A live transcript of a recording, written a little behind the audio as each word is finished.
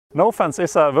Nofence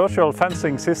is a virtual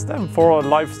fencing system for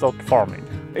livestock farming.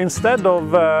 Instead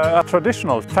of a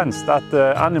traditional fence that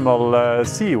the animal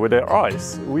see with their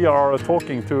eyes, we are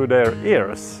talking to their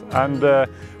ears. And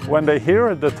when they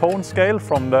hear the tone scale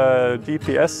from the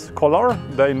GPS collar,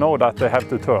 they know that they have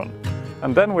to turn.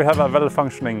 And then we have a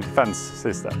well-functioning fence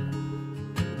system.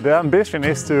 The ambition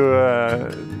is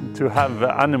to have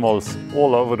animals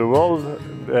all over the world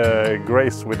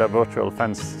graze with a virtual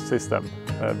fence system,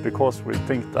 because we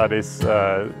think that is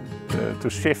to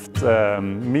shift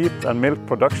meat and milk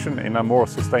production in a more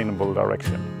sustainable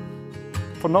direction.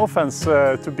 For Nofence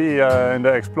to be in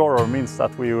the Explorer means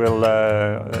that we will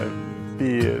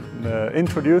be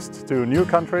introduced to new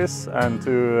countries and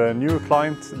to new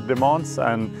client demands,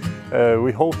 and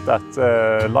we hope that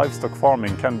livestock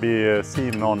farming can be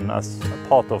seen on as a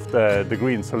part of the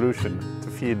green solution to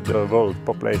feed the world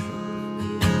population.